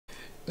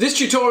This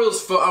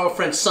tutorial's for our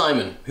friend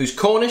Simon, who's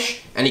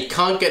Cornish and he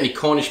can't get any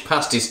Cornish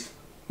pasties.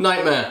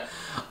 Nightmare.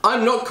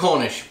 I'm not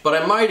Cornish, but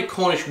I married a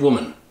Cornish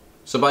woman,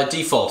 so by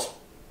default,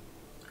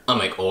 I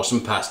make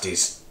awesome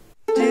pasties.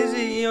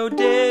 Dizzy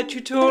O'Dare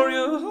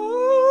tutorials.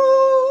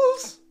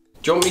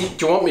 Do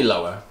you want me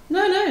lower?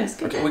 No, it's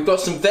good. Okay, we've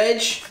got some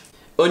veg,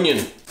 onion,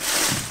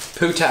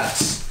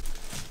 patates,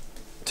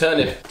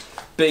 turnip,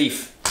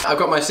 beef. I've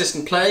got my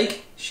assistant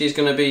Plague. She's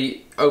going to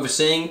be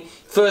overseeing.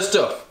 First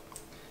up,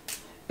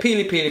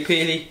 peely.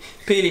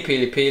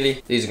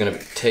 These are going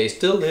to taste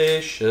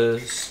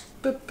delicious.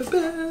 Oh,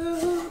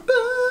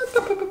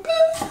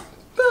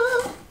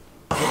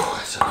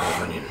 that's a lot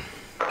of onion.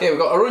 Okay, we've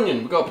got our onion,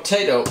 we've got a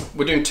potato.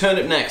 We're doing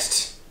turnip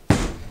next.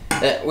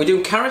 We're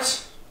doing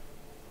carrot.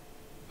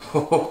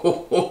 Don't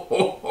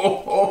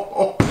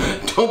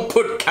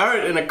put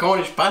carrot in a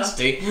Cornish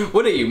pasty.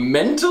 What are you,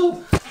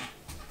 mental?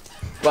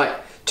 Right,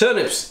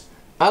 turnips.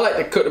 I like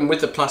to cut them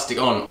with the plastic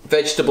on.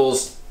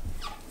 Vegetables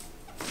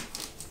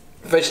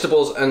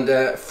and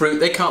fruit,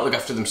 they can't look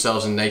after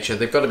themselves in nature.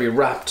 They've got to be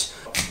wrapped.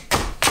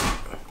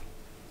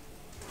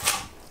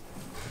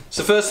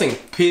 So first thing,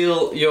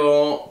 peel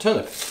your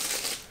turnip.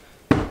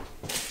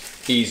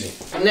 Easy.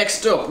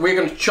 Next up, we're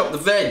going to chop the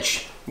veg.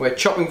 We're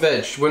chopping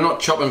veg. We're not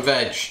chopping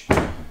veg.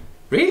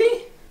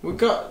 Really? We've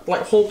got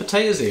like whole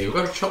potatoes here. We've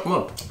got to chop them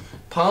up.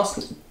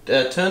 Past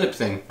turnip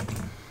thing.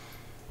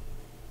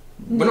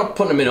 We're not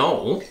putting them in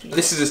whole.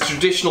 This is a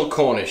traditional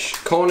Cornish.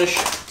 Cornish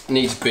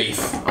needs beef,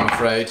 I'm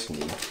afraid.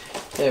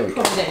 There we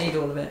go. Probably don't need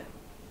all of it.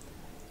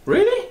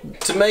 Really?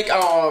 To make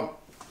our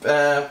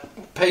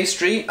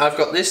pastry, I've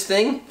got this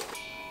thing.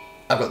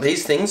 I've got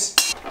these things.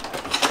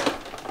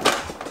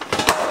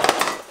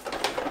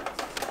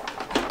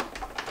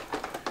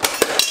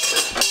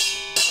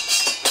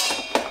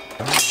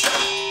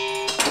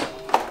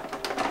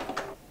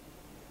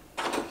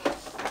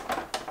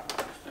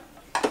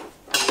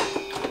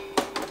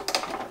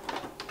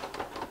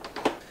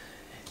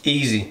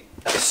 Easy.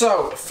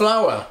 So,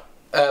 flour,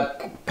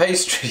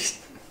 pastry,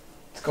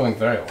 it's going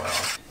very well.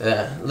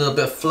 A little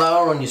bit of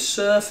flour on your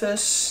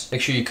surface.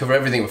 Make sure you cover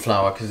everything with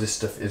flour because this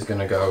stuff is going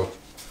to go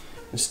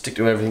and stick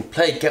to everything.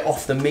 Plague, get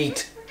off the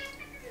meat.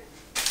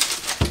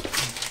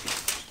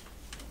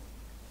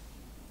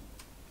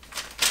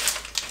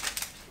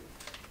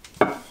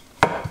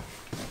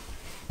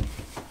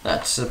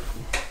 That's a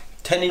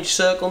 10-inch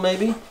circle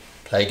maybe.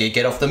 Plaguey,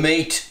 get off the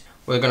meat.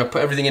 We're going to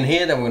put everything in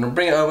here, then we're going to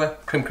bring it over.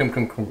 Crim.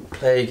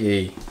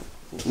 Plaguey.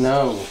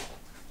 No.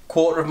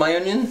 Quarter of my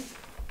onion.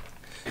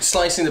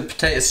 Slicing the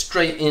potatoes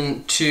straight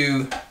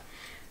into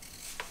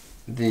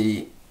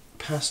the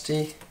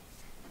pasty.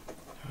 Oh,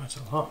 that's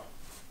a lot.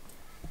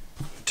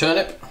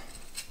 Turnip.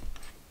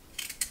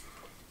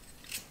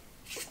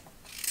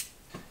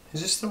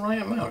 Is this the right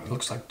amount? It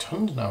looks like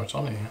tons now it's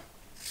on here.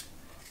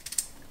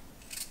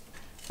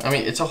 I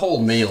mean, it's a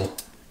whole meal.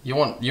 You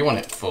want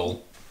it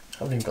full. I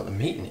haven't even got the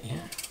meat in it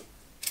yet.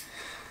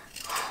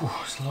 Whew,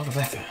 it's a lot of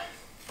effort.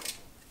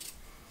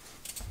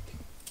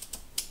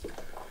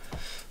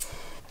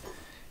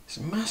 It's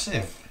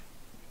massive.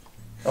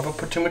 Have I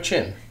put too much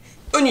in?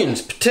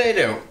 Onions,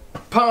 potato,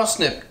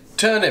 parsnip,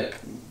 turnip,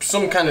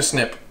 some kind of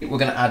snip. We're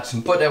going to add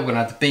some butter, we're going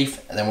to add the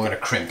beef, and then we're going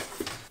to crimp.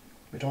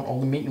 We don't want all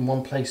the meat in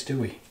one place, do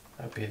we?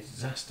 That would be a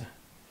disaster.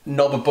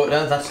 Knob of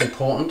butter, that's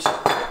important.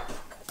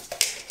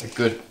 A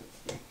good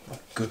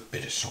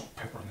bit of salt,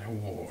 pepper on there.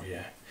 Oh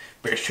yeah.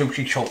 Bit of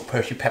sushi, salt,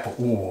 Percy pepper.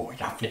 Oh,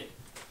 lovely.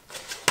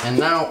 And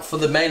now for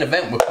the main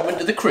event, we're coming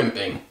to the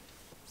crimping.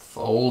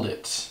 Fold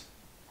it.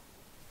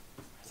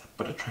 Where's that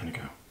butter trying to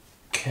go?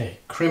 Okay,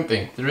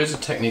 crimping. There is a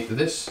technique to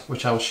this,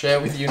 which I'll share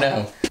with you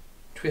now.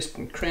 Twist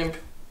and crimp.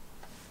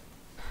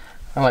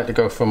 I like to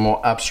go for a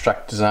more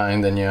abstract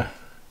design than your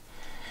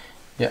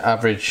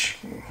average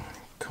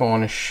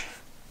Cornish.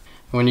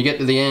 And when you get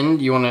to the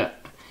end, you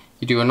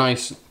do a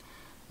nice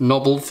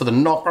knobble for the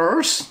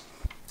knockers.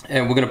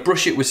 And we're going to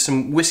brush it with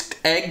some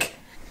whisked egg.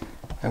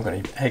 I've got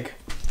any egg.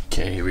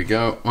 Okay, here we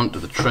go. Onto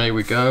the tray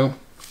we go.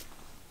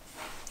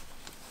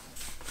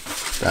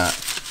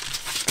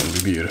 That's going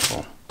to be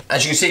beautiful.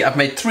 As you can see, I've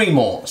made 3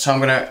 more, so I'm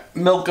going to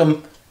milk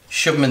them,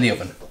 shove them in the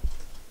oven.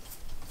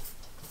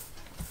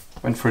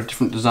 Went for a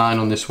different design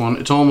on this one.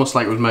 It's almost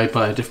like it was made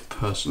by a different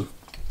person.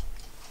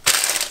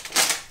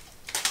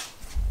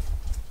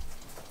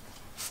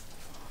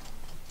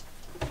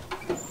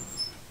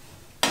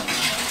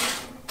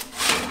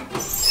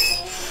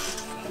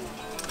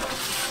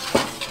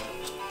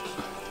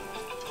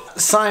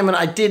 Simon,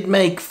 I did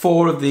make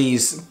 4 of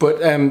these, but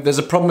there's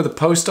a problem with the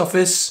post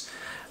office.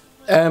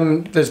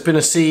 There's been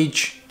a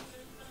siege.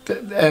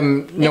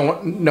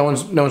 No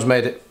one's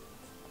made it.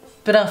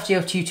 But after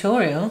your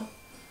tutorial.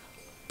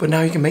 But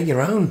now you can make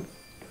your own.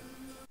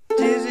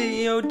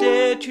 Dizzy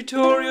O'Dare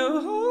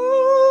tutorial.